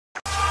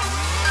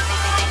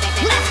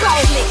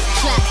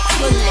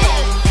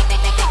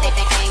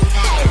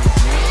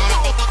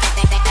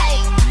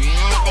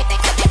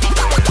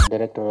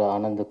Director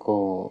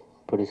ஆனந்துக்கும்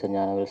producer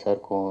Gnanavel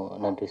சாருக்கும்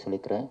நன்றி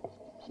சொல்லிக்கிறேன்.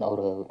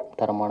 ஒரு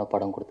தரமான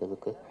படம்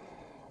கொடுத்ததுக்கு.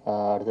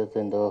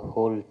 அடுத்தது இந்த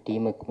ஹோல்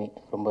டீமுக்குமே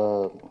ரொம்ப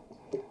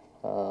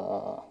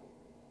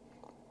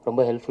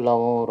ரொம்ப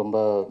ஹெல்ப்ஃபுல்லாகவும் ரொம்ப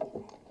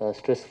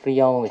ஸ்ட்ரெஸ்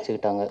ஃப்ரீயாகவும்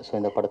வச்சுக்கிட்டாங்க. ஸோ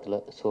இந்த படத்தில்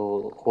ஸோ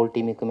ஹோல்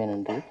டீமுக்குமே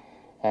நன்றி.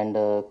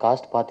 அண்டு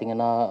காஸ்ட்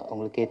பார்த்திங்கன்னா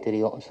உங்களுக்கே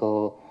தெரியும். ஸோ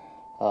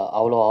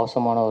அவ்வளோ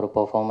அவசரமான ஒரு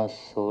பர்ஃபார்மன்ஸ்.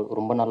 ஸோ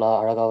ரொம்ப நல்லா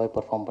அழகாகவே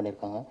பர்ஃபார்ம்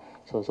பண்ணியிருக்காங்க.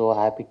 So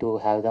happy to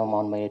have them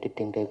on my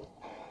editing tape.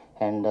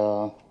 And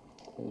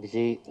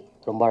Vijay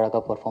ரொம்ப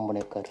அழகாக பர்ஃபார்ம்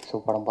பண்ணியிருக்காரு. ஸோ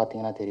படம்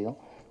பார்த்தீங்கன்னா தெரியும்.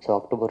 ஸோ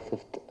October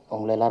 5th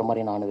உங்களை எல்லோரும்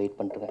மாதிரி நானும் வெயிட்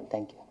பண்ணிருக்கேன்.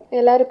 தேங்க்யூ.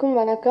 எல்லாருக்கும்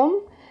வணக்கம்.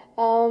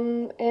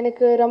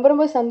 எனக்கு ரொம்ப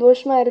ரொம்ப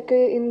சந்தோஷமாக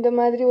இருக்குது இந்த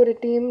மாதிரி ஒரு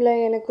டீமில்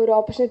எனக்கு ஒரு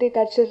ஆப்பர்ச்சுனிட்டி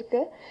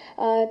கிடச்சிருக்கு.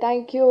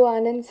 Thank you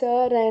Anand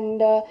sir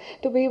and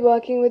to be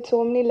working with so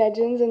many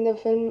legends இந்த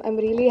ஃபில்ம். I'm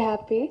really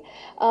happy.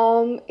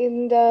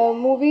 இந்த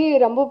மூவி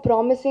ரொம்ப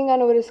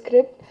ப்ராமிசிங்கான ஒரு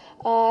ஸ்கிரிப்ட்.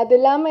 அது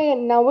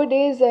இல்லாமல்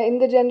நவடேஸ்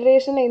இந்த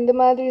ஜென்ரேஷனில் இந்த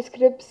மாதிரி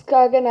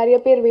ஸ்கிரிப்ட்ஸ்க்காக நிறைய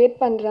பேர் வெயிட்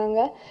பண்ணுறாங்க.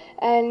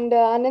 அண்ட்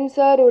ஆனந்த்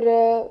சார்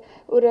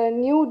ஒரு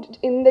நியூ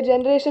இந்த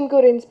ஜென்ரேஷனுக்கு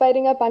ஒரு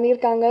இன்ஸ்பைரிங்காக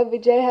பண்ணியிருக்காங்க.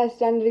 Vijay has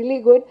done really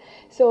good.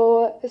 So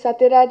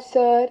Sathyaraj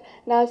sir,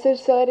 Nassar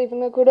sir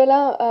இவங்க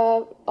கூடலாம்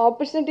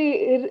ஆப்பர்ச்சுனிட்டி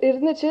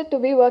இருந்துச்சு to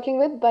be working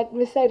with, but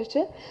miss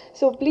ஆயிடுச்சு.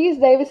 ஸோ ப்ளீஸ்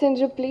தயவு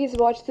செஞ்சு please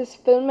watch this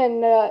film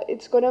and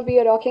it's gonna be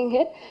a rocking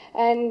hit.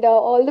 And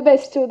all the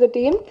best to the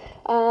team.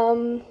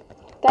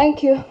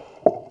 Thank you.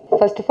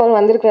 First of all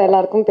வந்திருக்கிற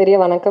எல்லாருக்கும் பெரிய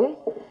வணக்கம்.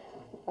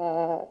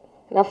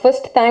 நான்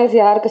first thanks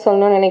யாருக்கு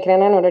சொல்லணும்னு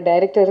நினைக்கிறேன்னா என்னோடய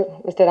டைரக்டர்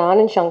மிஸ்டர்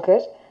ஆனந்த்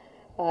சங்கர்.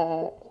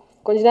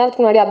 கொஞ்ச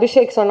நேரத்துக்கு முன்னாடி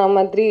அபிஷேக் சொன்ன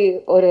மாதிரி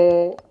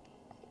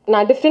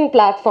நான் டிஃப்ரெண்ட்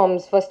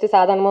பிளாட்ஃபார்ம்ஸ் ஃபஸ்ட்டு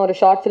சாதாரணமாக ஒரு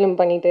ஷார்ட் ஃபிலிம்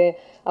பண்ணிவிட்டு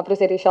அப்புறம்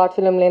சரி ஷார்ட்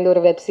ஃபிலிம்லேருந்து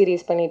ஒரு வெப்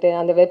சீரிஸ் பண்ணிவிட்டு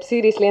அந்த வெப்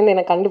சீரிஸ்லேருந்து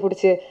எனக்கு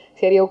கண்டுபிடிச்சி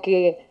சரி ஓகே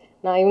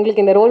நான்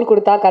இவங்களுக்கு இந்த ரோல்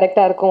கொடுத்தா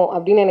கரெக்டாக இருக்கும்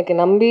அப்படின்னு எனக்கு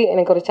நம்பி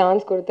எனக்கு ஒரு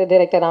சான்ஸ் கொடுத்த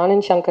டைரக்டர்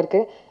ஆனந்த்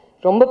சங்கருக்கு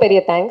ரொம்ப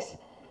பெரிய thanks.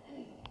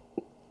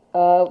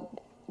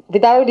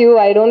 Without you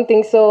I don't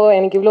think so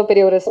எனக்கு இவ்வளோ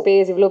பெரிய ஒரு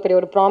ஸ்பேஸ் இவ்வளோ பெரிய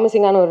ஒரு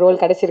ப்ராமிசிங்கான ஒரு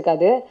ரோல்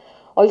கிடச்சிருக்காது.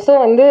 ஆல்சோ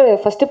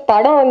ஃபஸ்ட்டு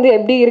படம்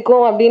எப்படி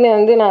இருக்கும் அப்படின்னு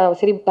நான்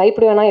சரி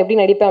பயப்படுவேனா எப்படி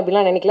நடிப்பேன்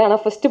அப்படிலாம் நினைக்கல.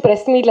 ஆனால் ஃபஸ்ட்டு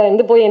ப்ரெஸ்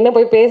மீட்டில் போய் என்ன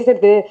போய்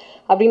பேசுறது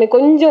அப்படின்னு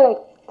கொஞ்சம்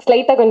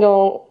ஸ்லைட்டாக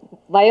கொஞ்சம்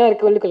பயம்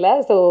இருக்குது உள்ளுக்குள்ளே.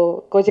 ஸோ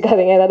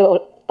கோச்சிக்காதீங்க ஏதாவது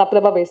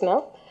தப்பாக பேசினா.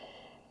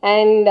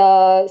 And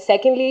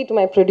secondly to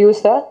my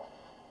producer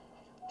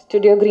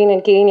studio green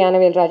and K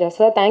Gnanavel Raja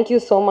sir, thank you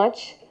so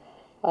much.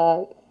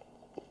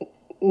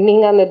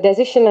 நீங்கள் அந்த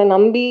டெசிஷனை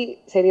நம்பி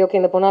சரி ஓகே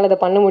இந்த பொண்ணால் இதை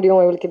பண்ண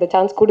முடியும் இவளுக்கு இதை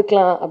சான்ஸ்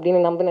கொடுக்கலாம் அப்படின்னு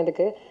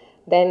நம்பினதுக்கு.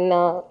 தென்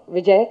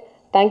Vijay,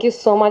 thank you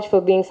so much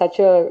for being such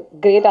a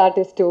great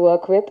artist to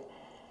work with.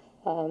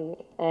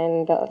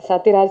 And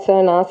Sathyaraj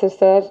sir, Nassar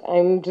sir, I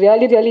am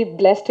really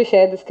blessed to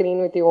share the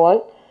screen with you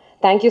all.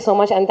 Thank you so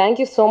much. And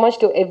thank you so much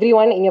to every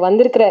one. இங்கே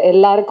வந்திருக்கிற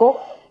எல்லாருக்கும்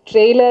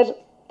trailer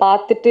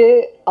பார்த்துட்டு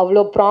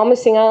அவ்வளோ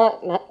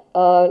ப்ராமிசிங்காக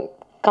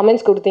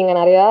comments கொடுத்தீங்க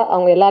நிறையா.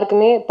 அவங்க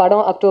எல்லாருக்குமே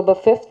படம் October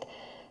 5th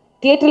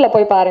தியேட்டரில்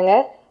போய்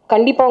பாருங்கள்.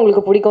 கண்டிப்பாக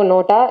உங்களுக்கு பிடிக்கும்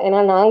நோட்டா. ஏன்னா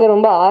நாங்கள்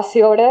ரொம்ப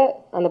ஆசையோடு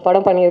அந்த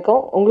படம்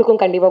பண்ணியிருக்கோம். உங்களுக்கும்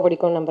கண்டிப்பாக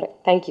பிடிக்கும்னு நம்புகிறேன்.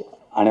 தேங்க்யூ.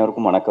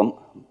 அனைவருக்கும் வணக்கம்.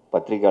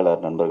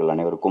 பத்திரிகையாளர் நண்பர்கள்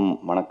அனைவருக்கும்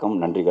வணக்கம்,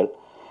 நன்றிகள்.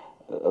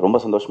 ரொம்ப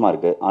சந்தோஷமாக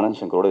இருக்குது. ஆனந்த்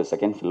சங்கரோட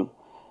செகண்ட் ஃபிலிம்.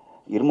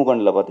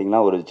 இருமுகனில்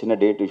பார்த்திங்கன்னா ஒரு சின்ன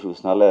டேட்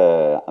இஷ்யூஸ்னால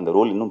அந்த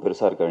ரோல் இன்னும்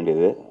பெருசாக இருக்க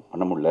வேண்டியது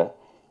பண்ண முடியல.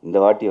 இந்த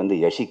வாட்டி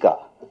யஷிகா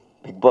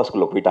பிக்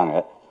பாஸ்குள்ளே போயிட்டாங்க.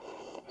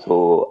 ஸோ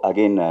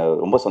அகெயின்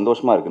ரொம்ப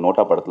சந்தோஷமாக இருக்குது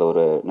நோட்டா படத்தில்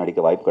ஒரு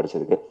நடிக்க வாய்ப்பு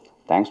கிடச்சதுக்கு.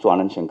 Thanks to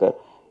Anand Shankar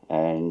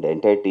and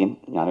entire team.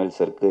 Gnanavel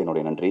சருக்கு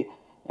என்னுடைய நன்றி.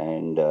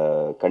 அண்ட்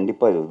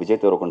கண்டிப்பாக இது விஜய்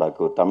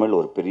தேவரகொண்டாவுக்கு தமிழ்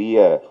ஒரு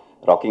பெரிய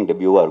ராக்கிங்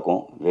டெபியூவாக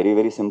இருக்கும்.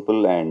 வெரி சிம்பிள்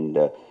அண்ட்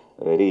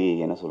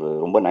என்ன சொல்கிறது,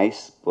 ரொம்ப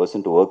nice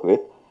person to work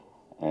with.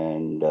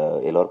 And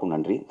எல்லோருக்கும்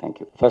நன்றி.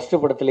 தேங்க்யூ.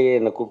 ஃபஸ்ட்டு படத்துலேயே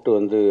என்னை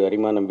கூப்பிட்டு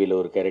அரிமா நம்பியில்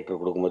ஒரு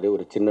கேரக்டர் கொடுக்கும்போதே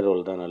ஒரு சின்ன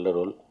ரோல் தான், நல்ல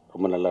ரோல்,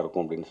 ரொம்ப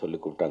நல்லாயிருக்கும் அப்படின்னு சொல்லி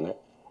கூப்பிட்டாங்க.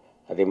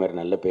 அதே மாதிரி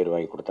நல்ல பேர்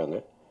வாங்கி கொடுத்தாங்க.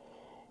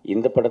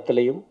 இந்த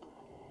படத்துலேயும்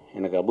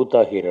எனக்கு அபு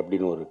தாஹிர்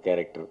அப்படின்னு ஒரு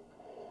கேரக்டர்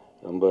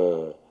ரொம்ப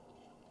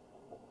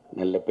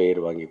நல்ல பெயர்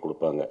வாங்கி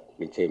கொடுப்பாங்க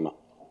நிச்சயமாக,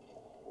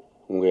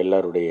 உங்கள்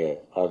எல்லாருடைய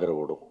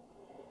ஆதரவோடும்.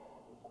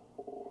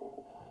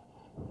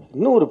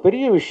 இன்னும் ஒரு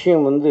பெரிய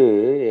விஷயம்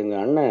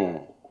எங்கள் அண்ணன்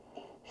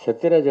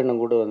சத்யராஜ்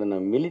அண்ணன் கூட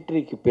நான்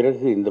மிலிட்ரிக்கு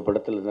பிறகு இந்த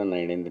படத்தில் தான்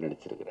நான் இணைந்து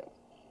நடிச்சிருக்கிறேன்.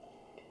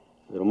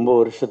 ரொம்ப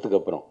வருஷத்துக்கு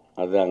அப்புறம்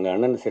அது அங்கே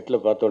அண்ணன்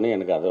செட்டில் பார்த்தோன்னே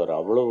எனக்கு அது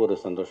அவ்வளோ ஒரு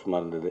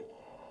சந்தோஷமாக இருந்தது.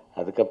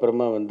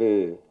 அதுக்கப்புறமா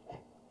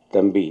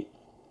தம்பி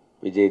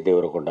விஜய்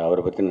தேவரகொண்டா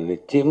அவரை பற்றி நான்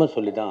நிச்சயமாக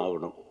சொல்லி தான்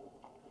ஆகணும்.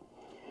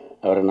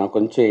 அவரை நான்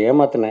கொஞ்சம்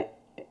ஏமாத்தினேன்,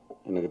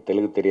 எனக்கு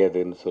தெலுங்கு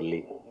தெரியாதுன்னு சொல்லி.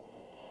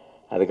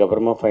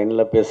 அதுக்கப்புறமா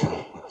ஃபைனலாக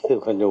பேசும்போது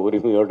கொஞ்சம்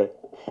உரிமையோடு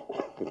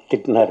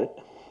திட்டினார்.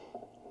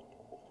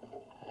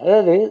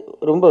 அதாவது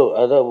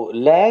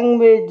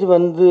லாங்குவேஜ்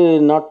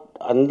நாட்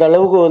அந்த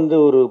அளவுக்கு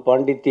ஒரு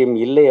பாண்டித்யம்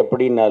இல்லை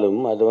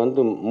அப்படின்னாலும்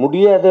அது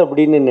முடியாது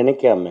அப்படின்னு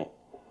நினைக்காம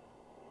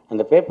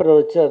அந்த பேப்பரை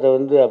வச்சு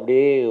அதை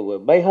அப்படியே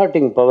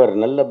பைஹார்ட்டிங் பவர்,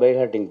 நல்ல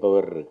பைஹார்ட்டிங்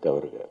பவர் இருக்குது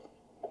அவருக்கு.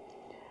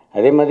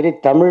 அதே மாதிரி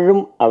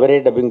தமிழும் அவரே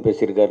டப்பிங்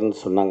பேசியிருக்காருன்னு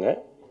சொன்னாங்க.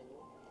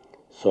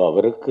 ஸோ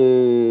அவருக்கு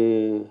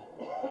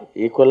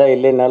ஈக்குவலாக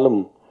இல்லைனாலும்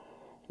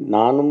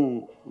நானும்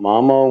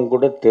மாமாவும்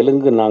கூட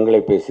தெலுங்கு நாங்களே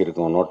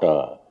பேசியிருக்கோம் நோட்டா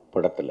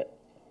படத்தில்.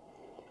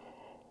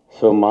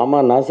 ஸோ மாமா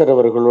நாசர்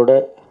அவர்களோட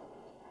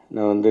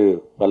நான் வந்து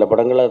பல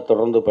படங்களாக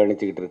தொடர்ந்து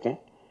பயணிச்சுக்கிட்டு இருக்கேன்.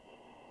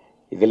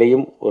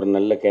 இதுலேயும் ஒரு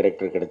நல்ல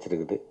கேரக்டர்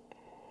கிடச்சிருக்குது.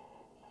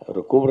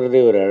 அவர் கூப்பிட்றதே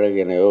ஒரு அழகு,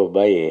 என்ன ஓ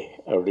பாய்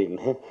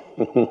அப்படின்னு.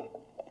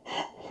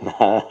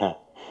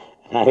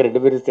 நாங்கள்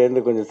 2 பேரும்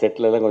சேர்ந்து கொஞ்சம்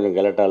செட்டிலெல்லாம் கொஞ்சம்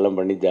கலட்டாலாம்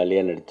பண்ணி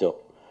ஜாலியாக நடித்தோம்.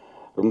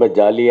 ரொம்ப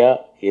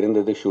ஜாலியாக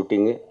இருந்தது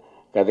ஷூட்டிங்கு.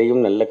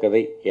 கதையும் நல்ல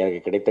கதை, எனக்கு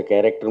கிடைத்த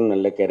கேரக்டரும்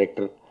நல்ல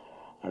கேரக்டர்.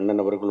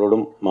 அண்ணன்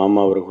அவர்களோடும்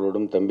மாமா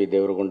அவர்களோடும் தம்பி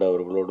தேவரகொண்டா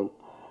அவர்களோடும்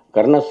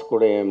கருணாஸ்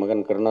கூட, என்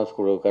மகன்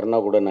கருணா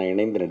கூட நான்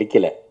இணைந்து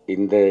நடிக்கலை.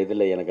 இந்த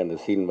இதில் எனக்கு அந்த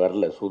சீன்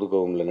வரல,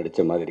 சூதுகோவமில்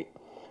நடித்த மாதிரி.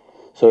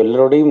 ஸோ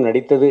எல்லோரோடையும்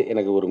நடித்தது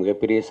எனக்கு ஒரு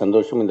மிகப்பெரிய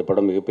சந்தோஷம். இந்த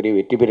படம் மிகப்பெரிய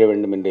வெற்றி பெற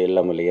வேண்டும் என்று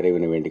எல்லாம் வல்ல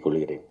இறைவனை வேண்டிக்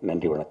கொள்கிறேன்.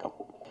 நன்றி, வணக்கம்.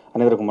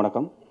 அனைவருக்கும்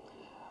வணக்கம்.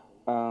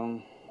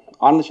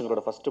 ஆனந்த்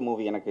சங்கரோட ஃபஸ்ட்டு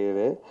மூவி எனக்கு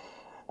இது.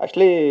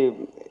 ஆக்சுவலி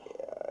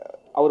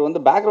அவர் வந்து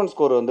பேக்ரவுண்ட்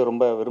ஸ்கோர் வந்து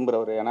ரொம்ப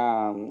விரும்புகிறவர். ஏன்னா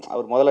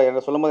அவர் முதல்ல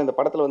எனக்கு சொல்லும்போது இந்த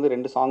படத்தில் வந்து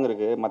 2 சாங்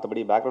இருக்குது,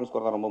 மற்றபடி பேக்ரவுண்ட்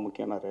ஸ்கோர் தான் ரொம்ப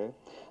முக்கியம்னாரு.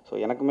 ஸோ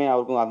எனக்குமே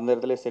அவருக்கும் அந்த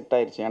இடத்துல செட்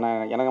ஆயிடுச்சு.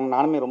 ஏன்னா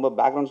நானுமே ரொம்ப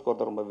பேக்ரவுண்ட் ஸ்கோர்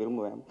தான் ரொம்ப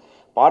விரும்புவேன்.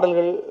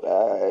 பாடல்கள்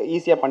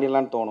ஈஸியாக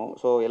பண்ணிடலான்னு தோணும்.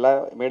 ஸோ எல்லா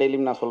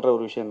மேடையிலையும் நான் சொல்கிற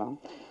ஒரு விஷயந்தான்.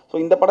 ஸோ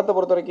இந்த படத்தை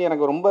பொறுத்த வரைக்கும்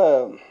எனக்கு ரொம்ப,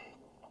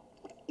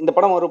 இந்த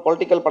படம் ஒரு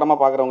பொலிட்டிக்கல் படமாக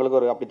பார்க்குறவங்களுக்கு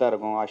ஒரு அப்படி தான்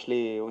இருக்கும்.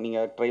 ஆக்சுவலி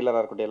நீங்கள்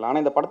ட்ரெய்லராக இருக்கட்டும் எல்லாம்,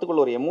 ஆனால் இந்த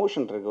படத்துக்குள்ள ஒரு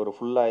எமோஷன் இருக்குது, ஒரு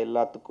ஃபுல்லாக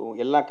எல்லாத்துக்கும்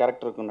எல்லா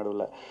கேரக்டருக்கும்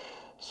நடுவில்.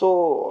 ஸோ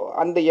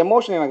அந்த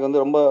எமோஷன் எனக்கு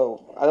வந்து ரொம்ப,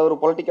 அதாவது ஒரு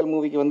பொலிட்டிக்கல்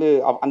மூவிக்கு வந்து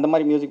அந்த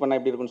மாதிரி மியூசிக் பண்ணால்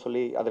எப்படி இருக்குன்னு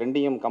சொல்லி அது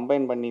ரெண்டையும்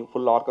கம்பைன் பண்ணி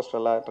ஃபுல்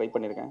ஆர்கெஸ்ட்ரலாக ட்ரை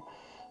பண்ணியிருக்கேன்.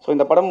 ஸோ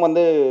இந்த படம்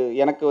வந்து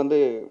எனக்கு வந்து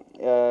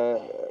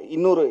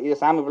இன்னொரு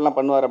சாம் இப்படிலாம்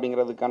பண்ணுவார்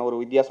அப்படிங்கிறதுக்கான ஒரு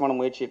வித்தியாசமான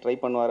முயற்சியை ட்ரை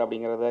பண்ணுவார்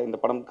அப்படிங்கிறத இந்த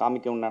படம்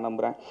காமிக்கும்னு நான்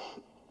நம்புகிறேன்.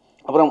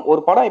 அப்புறம்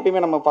ஒரு படம்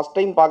எப்பயுமே நம்ம ஃபஸ்ட்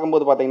டைம்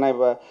பார்க்கும்போது பார்த்தீங்கன்னா,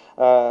 இப்போ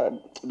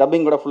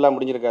டப்பிங் கூட ஃபுல்லாக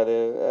முடிஞ்சிருக்காது,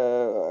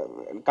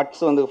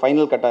 கட்ஸ் வந்து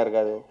ஃபைனல் கட்டாக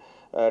இருக்காது,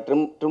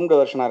 ட்ரிம்டு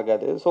வெர்ஷனாக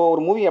இருக்காது. ஸோ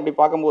ஒரு மூவி அப்படி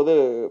பார்க்கும்போது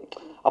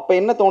அப்போ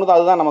என்ன தோணுதோ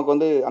அதுதான் நமக்கு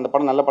வந்து அந்த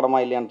படம் நல்ல படமா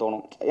இல்லையான்னு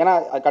தோணும். ஏன்னா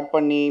கட்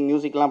பண்ணி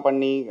மியூசிக்லாம்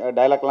பண்ணி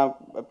டைலாக்லாம்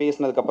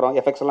பேசினதுக்கப்புறம்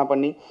எஃபெக்ட்ஸ் எல்லாம்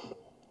பண்ணி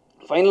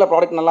ஃபைனலாக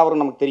ப்ராடக்ட் நல்லா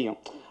வரும் நமக்கு தெரியும்.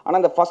 ஆனால்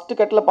இந்த ஃபஸ்ட்டு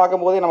கட்டில்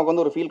பார்க்கும்போதே நமக்கு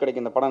வந்து ஒரு ஃபீல்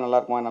கிடைக்கும், இந்த படம் நல்லா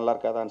இருக்குமா நல்லா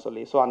இருக்காதான்னு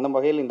சொல்லி. ஸோ அந்த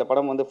வகையில் இந்த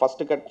படம் வந்து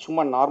ஃபஸ்ட்டு கட்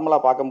சும்மா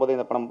நார்மலாக பார்க்கும்போதே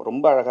இந்த படம்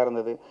ரொம்ப அழகாக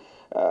இருந்தது.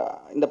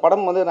 இந்த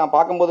படம் வந்து நான்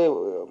பார்க்கும்போது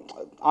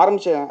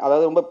ஆரம்பித்தேன்,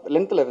 அதாவது ரொம்ப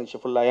லென்த்தில்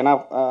இருந்துச்சு ஃபுல்லாக, ஏன்னா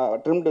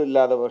ட்ரிம்டு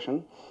இல்லாத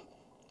வெர்ஷன்.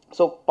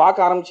 ஸோ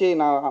பார்க்க ஆரம்பித்து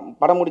நான்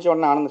படம் முடித்த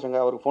உடனே ஆனந்த்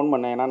சங்கர் அவருக்கு ஃபோன்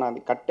பண்ணேன். ஏன்னா நான்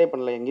கட்டே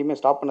பண்ணல, எங்கேயுமே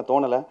ஸ்டாப் பண்ண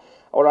தோணலை.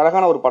 அவ்வளோ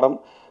அழகான ஒரு படம்.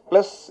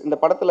 ப்ளஸ் இந்த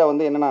படத்தில்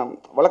வந்து என்னென்னா,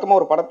 வழக்கமாக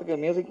ஒரு படத்துக்கு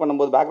மியூசிக்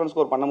பண்ணும்போது பேக்ரவுண்ட்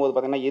ஸ்கோர் பண்ணும்போது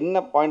பார்த்தீங்கன்னா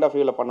என்ன பாயிண்ட் ஆஃப்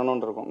வியூவில்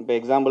பண்ணணும்னு இருக்கும். இப்போ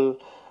எக்ஸாம்பிள்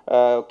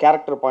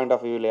கேரக்டர் பாயிண்ட்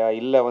ஆஃப் வியூலையா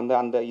இல்லை வந்து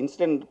அந்த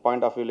இன்சிடென்ட்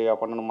பாயிண்ட் ஆஃப் வியூலையா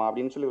பண்ணணுமா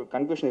அப்படின்னு சொல்லி ஒரு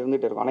கன்ஃபியூஷன்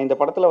இருந்துகிட்டு இருக்கும். ஆனால் இந்த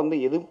படத்தில் வந்து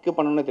எதுக்கு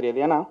பண்ணணும்னு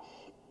தெரியாது. ஏன்னா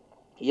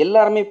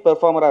எல்லாருமே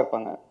பெர்ஃபார்மராக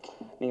இருப்பாங்க.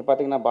 நீங்கள்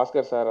பார்த்தீங்கன்னா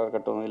பாஸ்கர் சாராக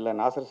இருக்கட்டும், இல்லை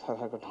நாசர்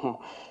சாராக இருக்கட்டும்,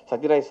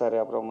 சத்யராஜ் சார்,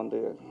 அப்புறம் வந்து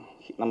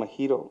நம்ம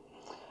ஹீரோ,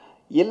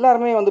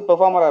 எல்லாருமே வந்து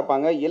பெர்ஃபார்மராக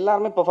இருப்பாங்க.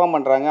 எல்லாருமே பெர்ஃபார்ம்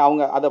பண்ணுறாங்க.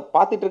 அவங்க அதை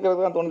பார்த்துட்டு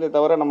இருக்கிறது தான் தோணுதே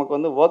தவிர நமக்கு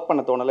வந்து ஒர்க்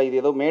பண்ண தோணலை.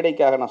 இது ஏதோ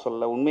மேடைக்காக நான்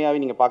சொல்லலை,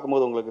 உண்மையாகவே நீங்கள்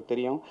பார்க்கும்போது உங்களுக்கு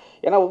தெரியும்.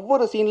 ஏன்னா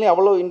ஒவ்வொரு சீன்லேயும்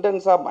அவ்வளோ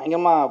இன்டென்ஸாக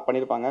பயங்கரமாக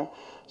பண்ணியிருப்பாங்க.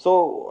 ஸோ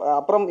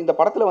அப்புறம் இந்த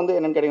படத்தில் வந்து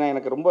என்னென்னு கேட்டிங்கன்னா,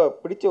 எனக்கு ரொம்ப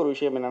பிடிச்ச ஒரு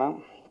விஷயம் என்னென்னா,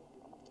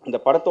 இந்த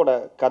படத்தோட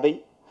கதை.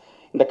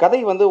 இந்த கதை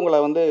வந்து உங்களை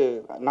வந்து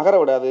நகர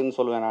விடாதுன்னு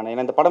சொல்லுவேன் நான்.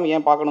 ஏன்னா இந்த படம்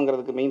ஏன்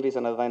பார்க்கணுங்கிறதுக்கு மெயின்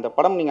ரீசன் அதுதான். இந்த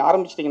படம் நீங்கள்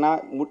ஆரம்பிச்சிட்டிங்கன்னா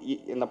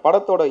இந்த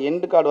படத்தோட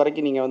எண்டு கார்டு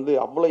வரைக்கும் நீங்கள் வந்து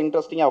அவ்வளோ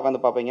இன்ட்ரெஸ்டிங்காக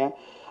உட்காந்து பார்ப்பீங்க.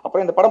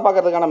 அப்புறம் இந்த படம்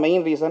பார்க்கறதுக்கான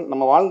மெயின் ரீசன்,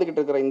 நம்ம வாழ்ந்துக்கிட்டு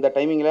இருக்கிற இந்த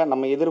டைமிங்கில்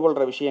நம்ம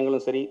எதிர்கொள்கிற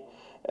விஷயங்களும் சரி,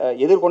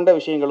 எதிர்கொண்ட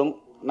விஷயங்களும்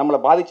நம்மளை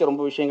பாதித்த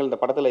ரொம்ப விஷயங்கள் இந்த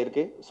படத்தில்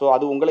இருக்குது. ஸோ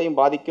அது உங்களையும்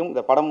பாதிக்கும்.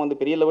 இந்த படம் வந்து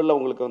பெரிய லெவலில்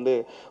உங்களுக்கு வந்து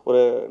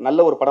ஒரு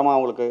நல்ல ஒரு படமாக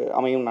உங்களுக்கு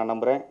அமையும் நான்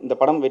நம்புகிறேன். இந்த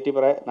படம் வெற்றி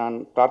பெற நான்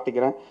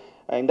பிரார்த்திக்கிறேன்.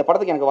 இந்த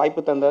படத்துக்கு எனக்கு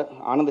வாய்ப்பு தந்த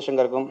ஆனந்த்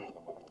சங்கருக்கும்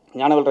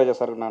ஞானவேல் ராஜா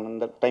சாருக்கு நான்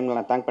இந்த டைமில்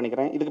நான் தேங்க்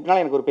பண்ணிக்கிறேன். இதுக்கு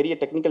பின்னால் எனக்கு ஒரு பெரிய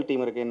டெக்னிக்கல்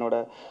டீம் இருக்குது, என்னோட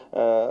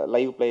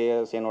லைவ்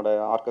பிளேயர்ஸ், என்னோட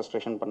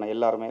ஆர்கெஸ்ட்ரேஷன் பண்ண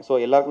எல்லாருமே. ஸோ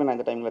எல்லாருக்குமே நான்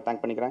இந்த டைமில்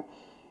தேங்க் பண்ணிக்கிறேன்.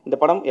 இந்த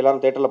படம்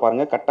எல்லாரும் தேட்டரில்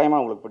பாருங்கள்,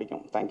 கட்டாயமாக உங்களுக்கு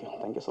பிடிக்கும்.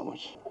 Thank you so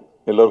much.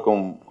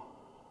 எல்லோருக்கும்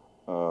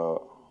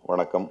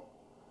வணக்கம்.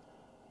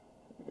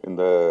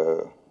 இந்த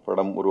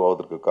படம்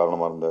உருவாவதற்கு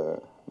காரணமாக இருந்த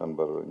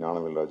நண்பர்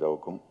ஞானவேல்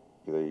ராஜாவுக்கும்,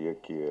 இதை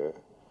இயக்கிய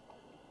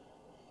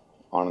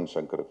ஆனந்த்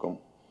சங்கருக்கும்,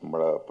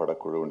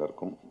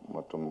 படக்குழுவினருக்கும்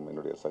மற்றும்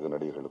என்னுடைய சக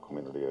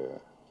நடிகர்களுக்கும் என்னுடைய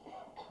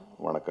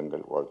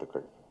வணக்கங்கள்,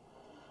 வாழ்த்துக்கள்.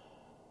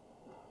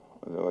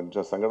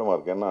 கொஞ்சம் சங்கடமாக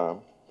இருக்குது. ஏன்னா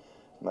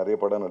நிறைய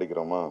படம்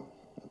நடிக்கிறோமா,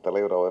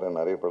 தலைவர் ஆகிற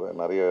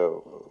நிறைய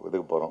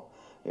இதுக்கு போகிறோம்.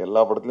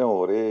 எல்லா படத்துலையும்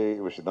ஒரே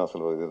விஷயம் தான்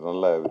சொல்லுவார், இது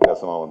நல்ல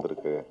வித்தியாசமாக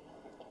வந்திருக்கு,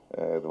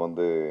 இது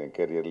வந்து என்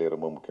கேரியர்லேயே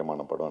ரொம்ப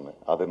முக்கியமான படம்னு.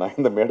 அது நான்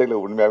இந்த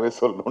மேடையில் உண்மையாகவே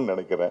சொல்லணும்னு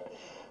நினைக்கிறேன்.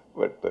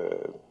 பட்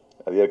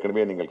அது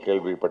ஏற்கனவே நீங்கள்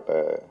கேள்விப்பட்ட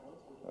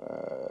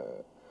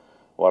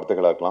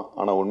வார்த்தைகளாக இருக்கலாம்.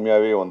 ஆனால்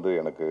உண்மையாகவே வந்து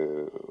எனக்கு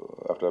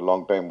ஆஃப்டர்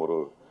லாங் டைம் ஒரு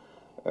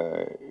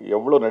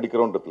எவ்வளோ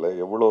நடிக்கிறோன்றதுல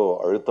எவ்வளோ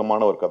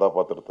அழுத்தமான ஒரு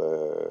கதாபாத்திரத்தை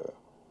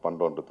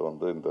பண்ணுறோன்றது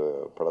வந்து இந்த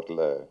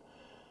படத்தில்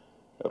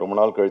ரொம்ப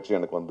நாள் கழித்து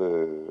எனக்கு வந்து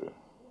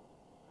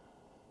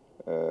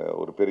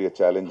ஒரு பெரிய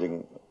சேலஞ்சிங்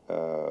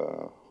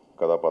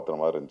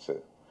கதாபாத்திரமாக இருந்துச்சு.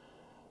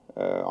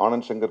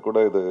 ஆனந்த் சங்கர் கூட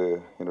இது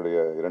என்னுடைய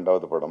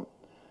 2வது படம்.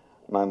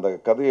 நான் இந்த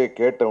கதையை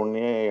கேட்ட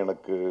உடனே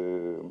எனக்கு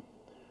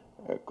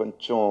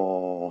கொஞ்சம்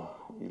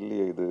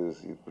இல்லையே இது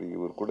இப்படி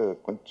இவர் கூட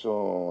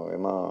கொஞ்சம்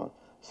என்ன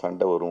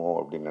சண்டை வருமோ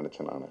அப்படின்னு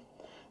நினச்சேன் நான்.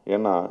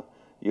 ஏன்னா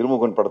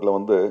இருமுகன் படத்தில்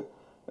வந்து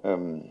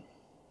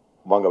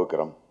வாங்க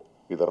விக்ரம்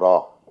இது ரா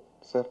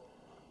சார்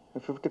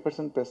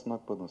 50% பேசினா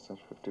போதும்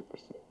சார்,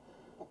 50%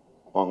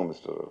 வாங்க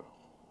மிஸ்டர்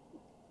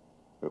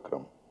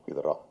விக்ரம்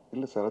இது ரா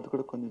இல்லை சார் அது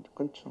கூட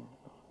கொஞ்சம்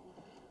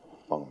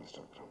வாங்க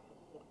மிஸ்டர் விக்ரம்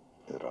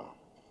இது ரா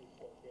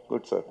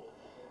குட் சார்.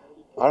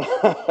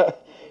 ஆனால்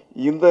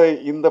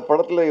இந்த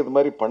படத்தில் இது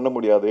மாதிரி பண்ண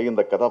முடியாது,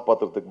 இந்த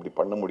கதாபாத்திரத்துக்கு இப்படி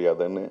பண்ண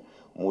முடியாதுன்னு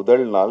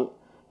முதல் நாள்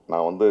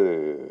நான் வந்து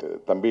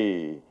தம்பி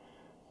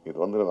இது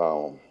வந்து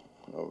நான்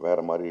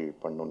வேறு மாதிரி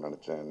பண்ணணும்னு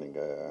நினச்சேன்,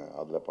 நீங்கள்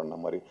அதில் பண்ண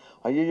மாதிரி.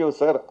 ஐயோ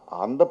சார்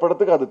அந்த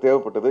படத்துக்கு அது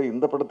தேவைப்பட்டது,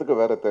 இந்த படத்துக்கு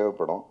வேறு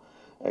தேவைப்படும்,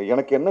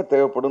 எனக்கு என்ன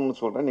தேவைப்படும்னு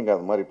சொல்கிறேன், நீங்கள்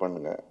அது மாதிரி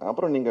பண்ணுங்கள்,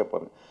 அப்புறம் நீங்கள்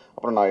பாருங்கள்.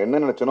 அப்புறம் நான்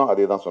என்ன நினச்சேனோ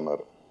அதே தான்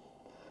சொன்னார்.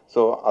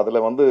 ஸோ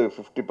அதில் வந்து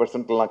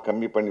 50%லாம்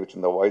கம்மி பண்ணி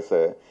வச்சுருந்த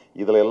வாய்ஸை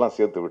இதில் எல்லாம்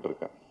சேர்த்து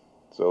விட்டுருக்கேன்.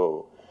 So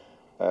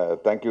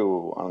thank you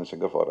Anand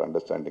Shankar for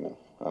understanding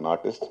an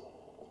artist.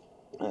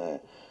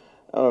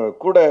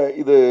 கூட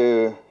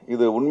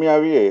இது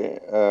உண்மையாகவே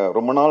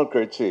ரொம்ப நாள்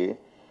கழித்து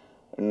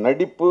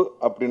நடிப்பு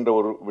அப்படின்ற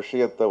ஒரு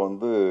விஷயத்தை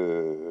வந்து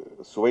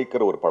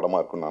சுவைக்கிற ஒரு படமாக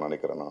இருக்குன்னு நான்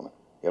நினைக்கிறேன். நான்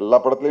எல்லா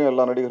படத்துலையும்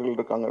எல்லா நடிகர்கள்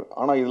இருக்காங்க,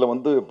 ஆனால் இதில்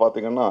வந்து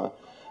பார்த்திங்கன்னா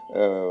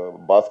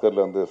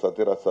பாஸ்கர்லேருந்து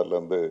சத்யராஜ்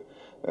சார்லேருந்து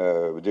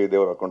விஜய்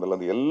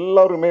தேவரகொண்டலேருந்து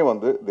எல்லாருமே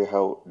வந்து they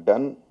have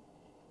done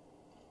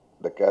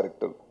the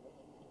character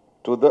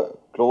to the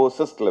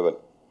closest level.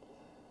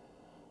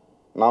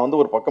 நான் வந்து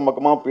ஒரு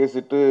பக்கமாக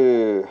பேசிட்டு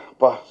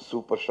பா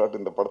சூப்பர் ஷாட்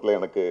இந்த படத்தில்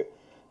எனக்கு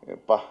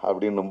பா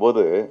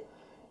அப்படின்னும்போது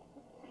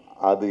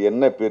அது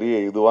என்ன பெரிய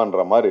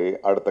இதுவான்ற மாதிரி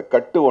அடுத்த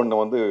கட்டு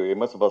ஒன்று வந்து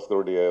எம்எஸ்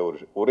பாஸ்கருடைய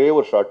ஒரே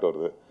ஒரு ஷாட்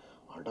வருது.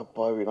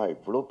 அடப்பாவி நான்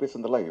இவ்வளோ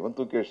பேசுனதெல்லாம் இவன்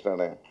தூக்கி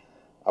வச்சிட்டானே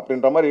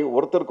அப்படின்ற மாதிரி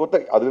ஒருத்தருக்கு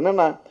ஒருத்தர். அது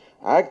என்னென்னா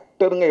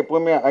ஆக்டருங்க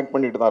எப்போவுமே ஆக்ட்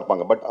பண்ணிட்டு தான்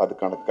இருப்பாங்க, பட்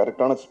அதுக்கான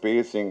கரெக்டான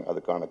ஸ்பேஸிங்,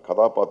 அதுக்கான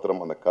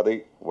கதாபாத்திரம், அந்த கதை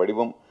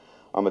வடிவம்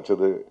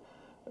அமைச்சது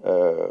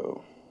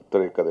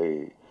திரைக்கதை.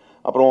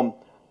 அப்புறம்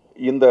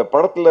இந்த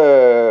படத்தில்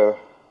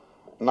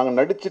நாங்கள்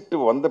நடிச்சிட்டு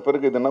வந்த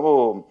பிறகு இது என்னவோ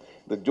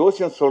இந்த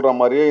ஜோசியன் சொல்கிற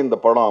மாதிரியே இந்த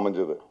படம்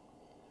அமைஞ்சது.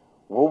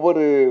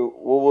 ஒவ்வொரு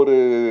ஒவ்வொரு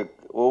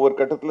ஒவ்வொரு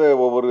கட்டத்தில்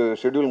ஒவ்வொரு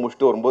ஷெட்யூல்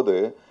முடிச்சுட்டு வரும்போது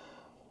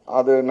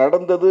அது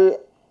நடந்தது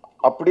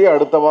அப்படியே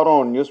அடுத்த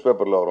வாரம் நியூஸ்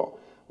பேப்பரில் வரும்.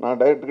 நான்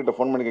டைரக்டர்கிட்ட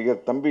ஃபோன் பண்ணி கேட்க,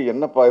 தம்பி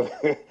என்னப்பா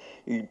இது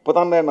இப்போ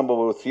தானே நம்ம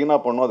சீனாக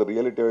பண்ணோம், அது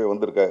ரியாலிட்டியாகவே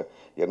வந்திருக்க.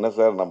 என்ன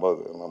சார்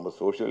நம்ம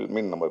சோஷியல்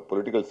நம்ம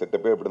பொலிட்டிக்கல்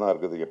செட்டப்பே இப்படி தான்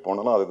இருக்குது,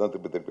 எப்போனாலும் அதை தான்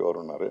திருப்பி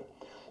வரும்னாரு.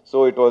 So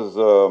it was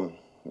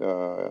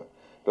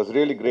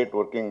really great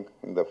working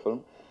இந்த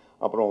ஃபிலிம்.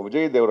 அப்புறம்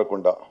விஜய்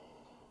தேவரகொண்டா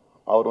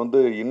அவர்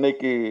வந்து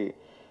இன்னைக்கு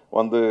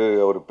வந்து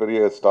ஒரு பெரிய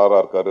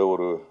ஸ்டாராக இருக்கார்,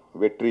 ஒரு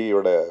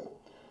வெற்றியோட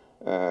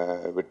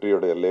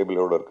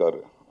லேபிளோடு இருக்கார்.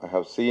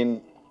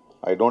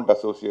 I don't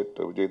associate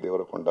Vijay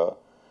Deverkonda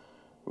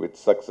with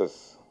success.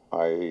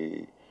 I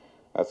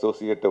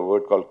associate a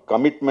word called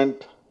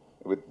commitment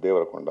with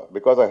Deverkonda,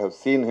 because I have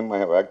seen him, I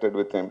have acted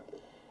with him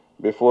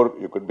before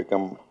you could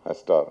become a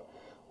star.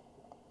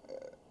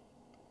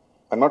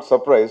 I'm not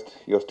surprised,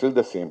 you're still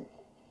the same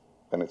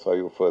when I saw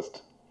you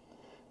first.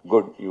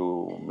 Good, you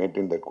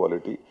maintain that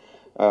quality.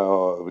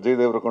 Vijay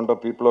Deverkonda,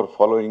 people are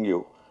following you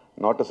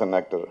not as an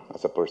actor,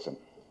 as a person.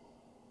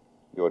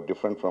 You are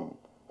different from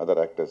other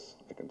actors,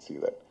 I can see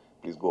that.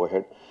 Please go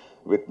ahead.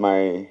 With my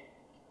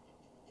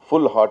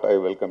full heart, I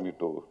welcome you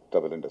to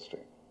Tamil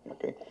industry.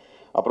 Okay.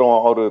 அப்புறம்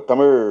அவர்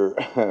தமிழ்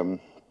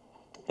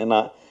ஏன்னா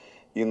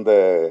இந்த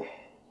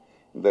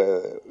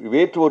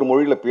வேற்று ஒரு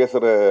மொழியில்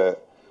பேசுகிற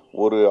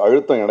ஒரு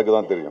அழுத்தம் எனக்கு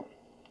தான் தெரியும்.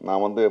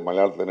 நான் வந்து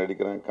மலையாளத்தில்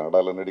நடிக்கிறேன்,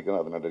 கன்னடாவில்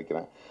நடிக்கிறேன், அது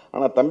நடிக்கிறேன்.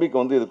 ஆனால் தம்பிக்கு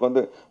வந்து இதுக்கு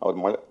வந்து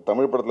அவர்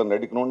தமிழ் படத்தில்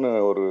நடிக்கணும்னு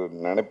ஒரு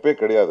நினைப்பே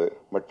கிடையாது.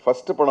 பட்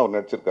ஃபஸ்ட்டு படம் அவர்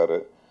நடிச்சிருக்காரு.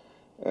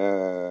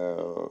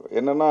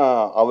 என்னென்னா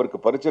அவருக்கு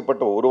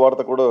பரிச்சயப்பட்ட ஒரு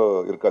வார்த்தை கூட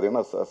இருக்காது.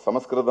 ஏன்னா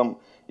சமஸ்கிருதம்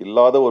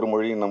இல்லாத ஒரு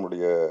மொழி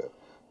நம்முடைய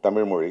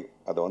தமிழ் மொழி.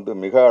 அதை வந்து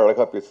மிக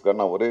அழகாக பேசியிருக்காரு.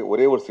 நான்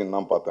ஒரே ஒரு சீன்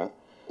தான் பார்த்தேன்.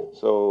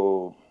 So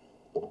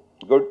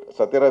good.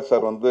 சத்யராஜ்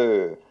சார் வந்து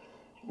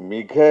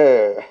மிக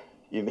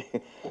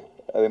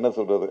அது என்ன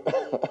சொல்கிறது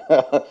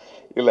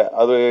இல்லை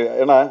அது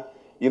ஏன்னா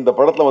இந்த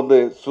படத்தில் வந்து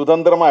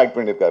சுதந்திரமாக ஆக்ட்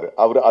பண்ணியிருக்காரு.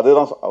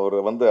 அவர்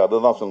வந்து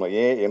அதுதான்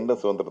சொல்லணும், எந்த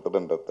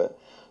சுதந்திரத்துடன்றத.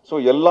 ஸோ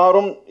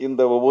எல்லாரும்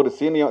இந்த ஒவ்வொரு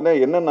சீனையும்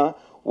என்னென்னா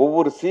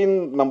ஒவ்வொரு சீன்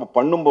நம்ம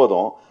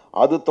பண்ணும்போதும்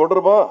அது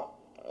தொடர்பாக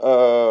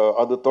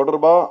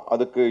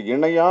அதுக்கு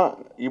இணையாக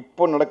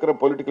இப்போ நடக்கிற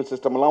பொலிட்டிக்கல்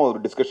சிஸ்டம்லாம் ஒரு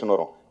டிஸ்கஷன்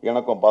வரும்.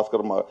 எனக்கும்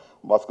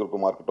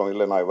பாஸ்கருக்குமா இருக்கட்டும்,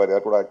 இல்லை நான் வேறு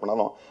யார் கூட ஆக்ட்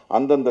பண்ணாலும்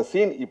அந்தந்த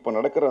சீன் இப்போ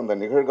நடக்கிற அந்த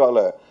நிகழ்கால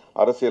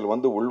அரசியல்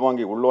வந்து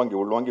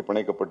உள்வாங்கி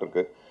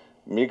பிணைக்கப்பட்டிருக்கு.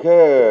 மிக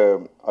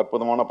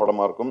அற்புதமான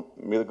படமாக இருக்கும்.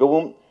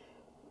 மிகவும்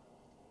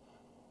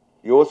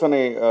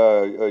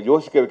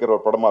யோசிக்க வைக்கிற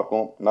ஒரு படமாக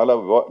இருக்கும்.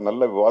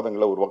 நல்ல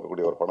விவாதங்களை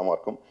உருவாக்கக்கூடிய ஒரு படமாக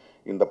இருக்கும்.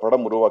 இந்த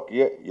படம்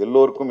உருவாக்கிய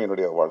எல்லோருக்கும்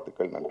என்னுடைய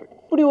வாழ்த்துக்கள். நன்றி.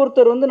 இப்படி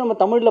ஒருத்தர் வந்து நம்ம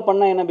தமிழில்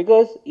பண்ணால் என்ன,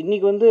 பிகாஸ்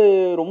இன்றைக்கி வந்து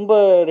ரொம்ப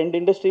ரெண்டு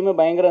இண்டஸ்ட்ரியுமே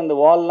பயங்கர அந்த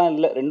வால்லாம்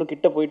இல்லை, ரெண்டும்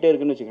கிட்ட போயிட்டே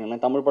இருக்குன்னு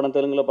வச்சுக்கோங்களேன். தமிழ் படம்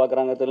தெலுங்கில்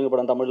பார்க்குறாங்க, தெலுங்கு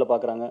படம் தமிழில்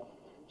பார்க்குறாங்க.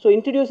 ஸோ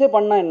இன்ட்ரடியூஸே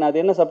பண்ணால் என்ன, அது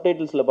என்ன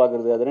சப்டைட்டில்ஸில்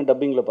பார்க்குறது, அது என்ன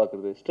டப்பிங்கில்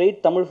பார்க்குறது, ஸ்ட்ரெயிட்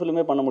தமிழ்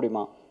ஃபிலிமே பண்ண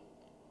முடியுமா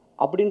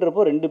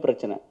அப்படின்றப்போ 2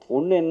 பிரச்சனை.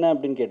 ஒன்று என்ன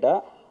அப்படின்னு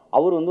கேட்டால்,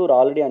 அவர் வந்து ஒரு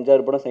ஆல்ரெடி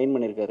 5-6 படம் சைன்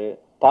பண்ணியிருக்காரு.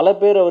 பல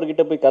பேர்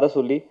அவர்கிட்ட போய் கதை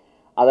சொல்லி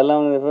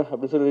அதெல்லாம்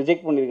அப்படின்னு சொல்லி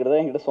ரிஜெக்ட் பண்ணியிருக்கிறதா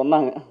என்கிட்ட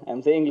சொன்னாங்க.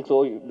 I'm saying so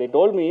they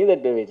told me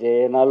that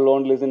Vijay நாள்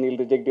loan listen will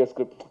reject your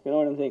script, you know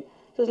what I'm saying.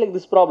 So it's like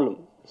this problem.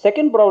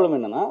 Second problem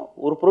என்னன்னா,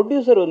 ஒரு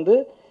ப்ரொடியூசர் வந்து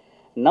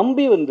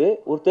நம்பி வந்து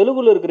ஒரு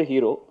தெலுங்குல இருக்கிற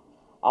ஹீரோ,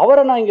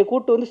 அவரை நான் இங்கே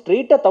கூப்பிட்டு வந்து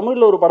ஸ்ட்ரெயிட்டாக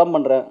தமிழில் ஒரு படம்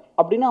பண்ணுறேன்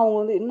அப்படின்னா அவங்க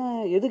வந்து என்ன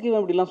எதுக்கு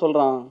இவன் இப்படிலாம்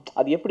சொல்கிறான்,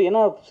 அது எப்படி?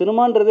 ஏன்னா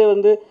சினிமான்றதே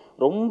வந்து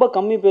ரொம்ப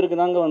கம்மி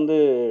பேருக்கு தாங்க வந்து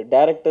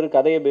டேரக்டர்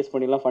கதையை பேஸ்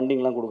பண்ணிலாம்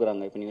ஃபண்டிங்லாம்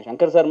கொடுக்குறாங்க. இப்போ நீங்கள்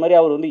சங்கர் சார் மாதிரி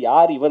அவர் வந்து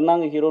யார் இவன்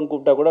தாங்க ஹீரோன்னு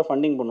கூப்பிட்டா கூட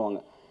ஃபண்டிங்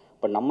பண்ணுவாங்க.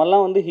 பட்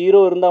நம்மலாம் வந்து ஹீரோ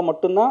இருந்தால்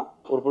மட்டும்தான்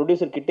ஒரு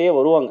ப்ரொடியூசர் கிட்டே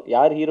வருவாங்க,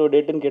 யார் ஹீரோ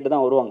டேட்டுன்னு கேட்டு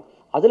தான் வருவாங்க.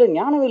 அதில்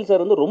ஞானவேல்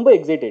சார் வந்து ரொம்ப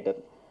எக்ஸைட்டேட்டர்.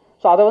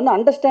 ஸோ அதை வந்து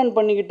அண்டர்ஸ்டாண்ட்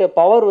பண்ணிக்கிட்ட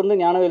பவர் வந்து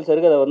ஞானவேல்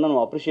சாருக்கு அதை வந்து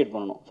நம்ம அப்ரிஷியேட்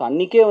பண்ணணும். ஸோ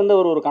அன்றைக்கே வந்து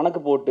அவர் ஒரு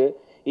கணக்கு போட்டு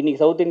இன்றைக்கி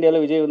சவுத்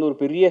இந்தியாவில் விஜய் வந்து ஒரு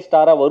பெரிய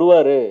ஸ்டாராக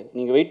வருவார்,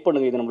 நீங்கள் வெயிட்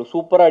பண்ணுங்கள், இது நம்மளுக்கு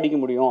சூப்பராக அடிக்க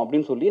முடியும்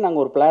அப்படின்னு சொல்லி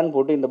நாங்கள் ஒரு பிளான்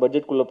போட்டு இந்த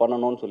பட்ஜெட்குள்ளே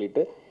பண்ணணும்னு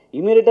சொல்லிட்டு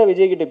இமீடியட்டாக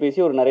விஜய் கிட்டே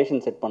பேசி ஒரு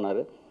நரேஷன் செட்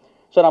பண்ணார்.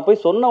 ஸோ நான்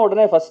போய் சொன்ன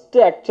உடனே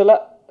ஃபஸ்ட்டு ஆக்சுவலாக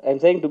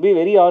I'm saying to be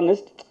very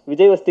honest,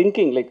 Vijay was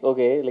thinking like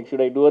okay like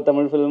should I two a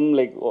Tamil film,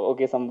 like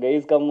okay some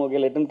guys come, okay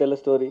let him tell a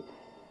story.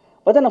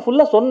 பார்த்தா நான்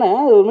ஃபுல்லாக சொன்னேன்,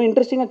 அது ரொம்ப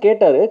இன்ட்ரெஸ்டிங்காக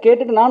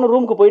கேட்டுட்டு நானும்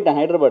ரூமுக்கு போயிட்டேன்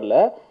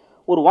ஹைதராபாத்தில்.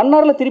 ஒரு 1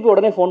 hourல திருப்பி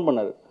உடனே ஃபோன்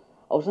பண்ணார்.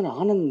 அவர் சொன்ன,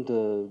 Anand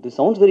this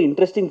sounds very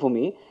interesting for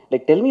me,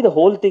 like tell me the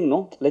whole thing, no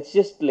let's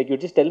just like you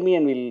just tell me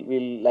and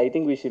will I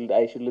think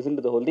I should listen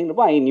to the whole thing.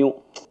 I knew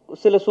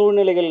சில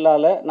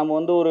சூழ்நிலைகளால் நம்ம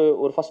வந்து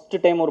ஒரு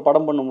first time ஒரு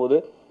படம் பண்ணும்போது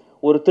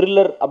ஒரு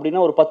thriller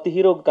அப்படின்னா ஒரு 10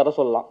 ஹீரோக்கு கதை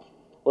சொல்லலாம்,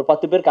 ஒரு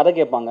 10 பேர் கதை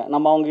கேட்பாங்க.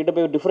 நம்ம அவங்ககிட்ட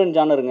போய் டிஃப்ரெண்ட்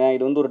ஜானருங்க,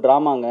 இது வந்து ஒரு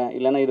ட்ராமாங்க,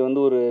 இல்லைனா இது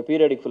வந்து ஒரு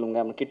பீரியாடிக் ஃபிலிம்ங்க,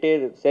 நம்ம கிட்டே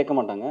சேர்க்க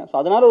மாட்டாங்க. ஸோ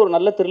அதனால் ஒரு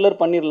நல்ல த்ரில்லர்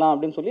பண்ணிடலாம்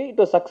அப்படின்னு சொல்லி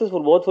it was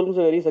successful, both films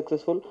very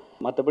successful.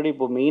 மற்றபடி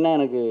இப்போ மெயினாக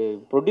எனக்கு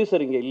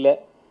ப்ரொடியூசர் இங்கே இல்லை.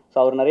 ஸோ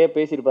அவர் நிறைய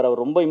பேசியிருப்பார்.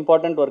 அவர் ரொம்ப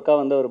இம்பார்ட்டண்ட் ஒர்க்காக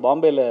வந்து அவர்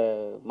பாம்பேயில்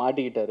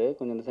மாட்டிக்கிட்டார்,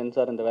 கொஞ்சம் இந்த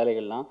சென்சார் இந்த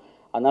வேலைகள்லாம்,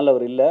 அதனால்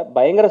அவர் இல்லை.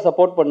 பயங்கர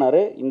சப்போர்ட்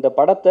பண்ணார். இந்த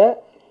படத்தை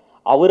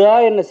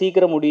அவராக என்னை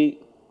சீக்கிரம் முடி,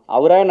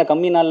 அவராக என்னை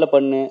கம்மி நாளில்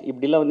பண்ணு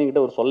இப்படிலாம் வந்து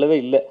என்கிட்ட அவர் சொல்லவே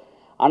இல்லை.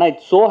 ஆனால்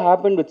it's so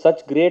happen with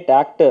such great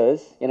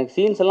actors. எனக்கு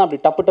சீன்ஸ் எல்லாம்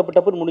அப்படி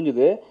டப்புன்னு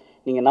முடிஞ்சுது.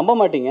 நீங்கள் நம்ப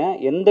மாட்டீங்க,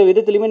 எந்த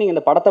விதத்துலையுமே நீங்கள்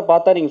இந்த படத்தை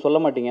பார்த்தா நீங்கள் சொல்ல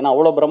மாட்டீங்க, ஏன்னா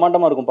அவ்வளோ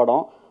பிரம்மாண்டமாக இருக்கும்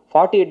படம்.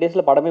 48 days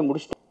படமே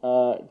முடிச்சிட்டேன்.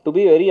 To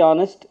be very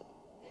honest,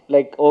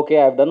 like okay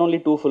I have done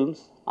only 2 films.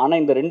 ஆனால்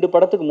இந்த 2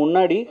 படத்துக்கு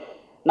முன்னாடி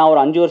நான் ஒரு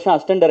 5 வருஷம்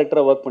அசிஸ்டன்ட்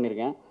டைரக்டராக ஒர்க்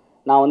பண்ணியிருக்கேன்.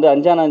 நான் வந்து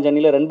அஞ்சானா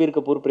அஞ்சானியில் ரன்பீர்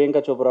கபூர்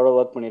பிரியங்கா சோப்ராவோட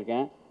ஒர்க்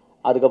பண்ணியிருக்கேன்.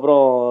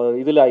 அதுக்கப்புறம்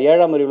இதில்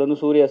 7ஆம் அறிவில் வந்து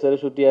சூர்யா சார்,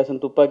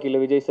 ஸ்ருத்திஹாசன்,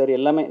 துப்பாக்கியில் விஜய் சார்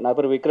எல்லாமே, நான்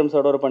அப்புறம் விக்ரம்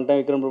சாரோட பண்ணிட்டேன்,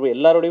 விக்ரம் பிரபு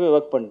எல்லாரோடையுமே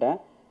ஒர்க் பண்ணிட்டேன்.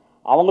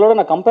 அவங்களோட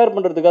நான் கம்பேர்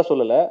பண்ணுறதுக்காக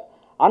சொல்லலை.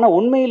 ஆனால்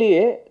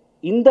உண்மையிலேயே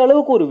இந்த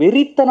அளவுக்கு ஒரு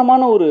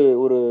வெறித்தனமான ஒரு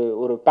ஒரு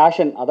ஒரு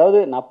பேஷன், அதாவது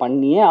நான்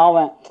பண்ணியே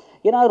ஆவேன்.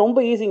 ஏன்னா ரொம்ப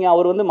ஈஸிங்க,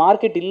 அவர் வந்து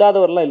மார்க்கெட்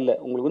இல்லாதவரெலாம் இல்லை.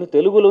 உங்களுக்கு வந்து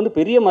தெலுங்குல வந்து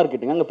பெரிய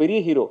மார்க்கெட்டுங்க, அங்கே பெரிய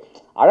ஹீரோ,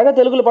 அழகாக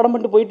தெலுங்குல படம்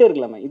பண்ணிட்டு போயிட்டே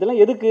இருக்கலாமே,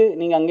 இதெல்லாம் எதுக்கு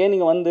நீங்கள் அங்கேயே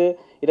நீங்கள் வந்து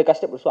இதை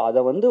கஷ்டப்படு. ஸோ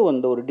அதை வந்து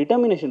அந்த ஒரு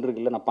டிட்டர்மினேஷன்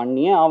இருக்குல்ல, நான்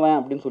பண்ணியே ஆவேன்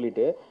அப்படின்னு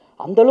சொல்லிட்டு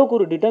அந்தளவுக்கு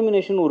ஒரு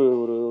டிட்டர்மினேஷன், ஒரு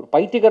ஒரு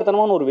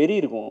பைத்தியக்காரத்தனமான ஒரு வெறி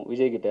இருக்கும்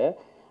விஜய்கிட்ட.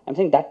 I'm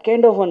saying that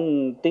kind of one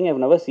thing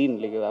I've never seen.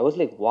 Like I was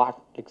like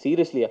what, like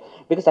சீரியஸ்லியா,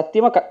 because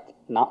சத்தியமாக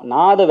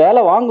நான் அதை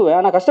வேலை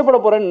வாங்குவேன், நான் கஷ்டப்பட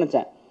போகிறேன்னு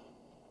நினச்சேன்.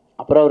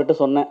 அப்புறம் அவர்கிட்ட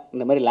சொன்னேன்,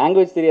 இந்த மாதிரி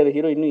லாங்குவேஜ் தெரியாத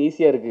ஹீரோ இன்னும்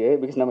ஈஸியாக இருக்குது,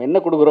 பிகாஸ் நம்ம என்ன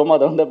கொடுக்குறோமோ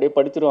அதை வந்து அப்படியே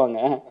படிச்சிருவாங்க.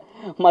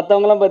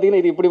 மற்றவங்களாம்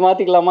பார்த்தீங்கன்னா இது இப்படி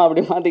மாற்றிக்கலாமா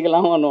அப்படி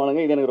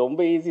மாற்றிக்கலாமான்னு, இது எனக்கு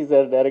ரொம்ப ஈஸி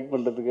சார் டைரக்ட்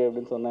பண்ணுறதுக்கு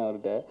அப்படின்னு சொன்னேன்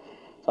அவர்கிட்ட.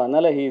 ஸோ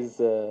அதனால் he's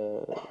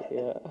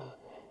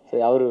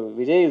our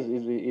Vijay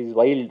is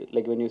wild,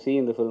 like when you see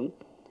இந்த ஃபிலிம்.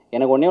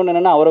 எனக்கு ஒன்றே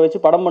என்னென்னா, அவரை வச்சு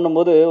படம்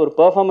பண்ணும்போது ஒரு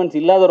பெர்ஃபார்மன்ஸ்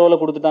இல்லாத ரோலை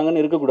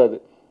கொடுத்துட்டாங்கன்னு இருக்கக்கூடாது,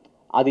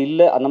 அது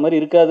இல்லை, அந்த மாதிரி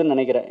இருக்காதுன்னு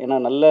நினைக்கிறேன். ஏன்னா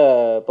நல்ல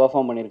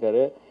பெர்ஃபார்ம்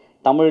பண்ணியிருக்காரு.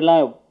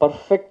 தமிழ்லாம்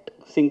பர்ஃபெக்ட்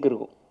சிங்க்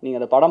இருக்கும். நீங்கள்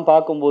அந்த படம்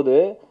பார்க்கும்போது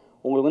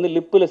உங்களுக்கு வந்து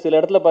லிப்பில் சில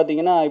இடத்துல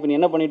பார்த்தீங்கன்னா, இப்போ நீ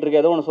என்ன பண்ணிட்டு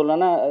இருக்க ஏதோ ஒன்று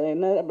சொல்லலான்னா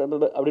என்ன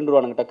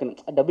அப்படின்ட்டுருவானுங்க,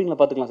 டக்குன்னு டப்பிங்கில்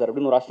பார்த்துக்கலாம் சார்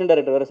அப்படின்னு ஒரு அசிஸ்டன்ட்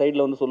டைரக்டர் வேறு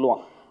சைடில் வந்து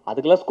சொல்லுவான்.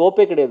 அதுக்கெல்லாம்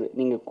ஸ்கோப்பே கிடையாது.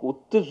 நீங்கள்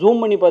குத்து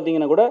ஜூம் பண்ணி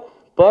பார்த்தீங்கன்னா கூட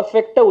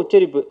பர்ஃபெக்டாக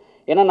உச்சரிப்பு.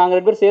 ஏன்னா நாங்கள்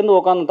 2 பேர் சேர்ந்து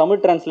உட்காந்து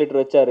தமிழ்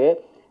டிரான்ஸ்லேட்டர் வச்சார்.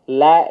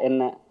 ல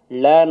என்ன,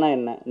 லனா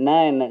என்ன, ந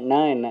என்ன, ந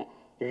என்ன,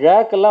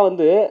 ழக்கெல்லாம்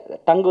வந்து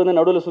டங்கு வந்து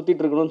நடுவில்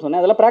சுற்றிட்டு இருக்கணும்னு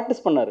சொன்னேன். அதெல்லாம்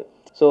ப்ராக்டிஸ் பண்ணார்.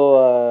 So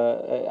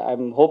I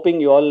am hoping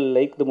you all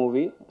like the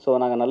movie. So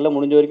நாங்கள் நல்ல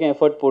முடிஞ்ச வரைக்கும்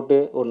எஃபர்ட் போட்டு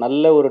ஒரு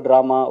நல்ல ஒரு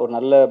ட்ராமா, ஒரு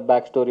நல்ல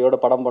பேக் ஸ்டோரியோட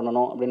படம்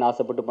பண்ணணும் அப்படின்னு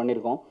ஆசைப்பட்டு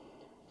பண்ணியிருக்கோம்.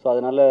 ஸோ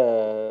அதனால்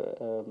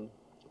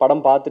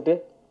படம் பார்த்துட்டு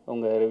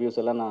உங்கள் ரிவ்யூஸ்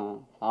எல்லாம் நான்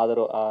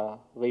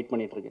வெயிட்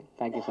பண்ணிகிட்ருக்கேன்.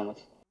 Thank you so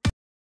much.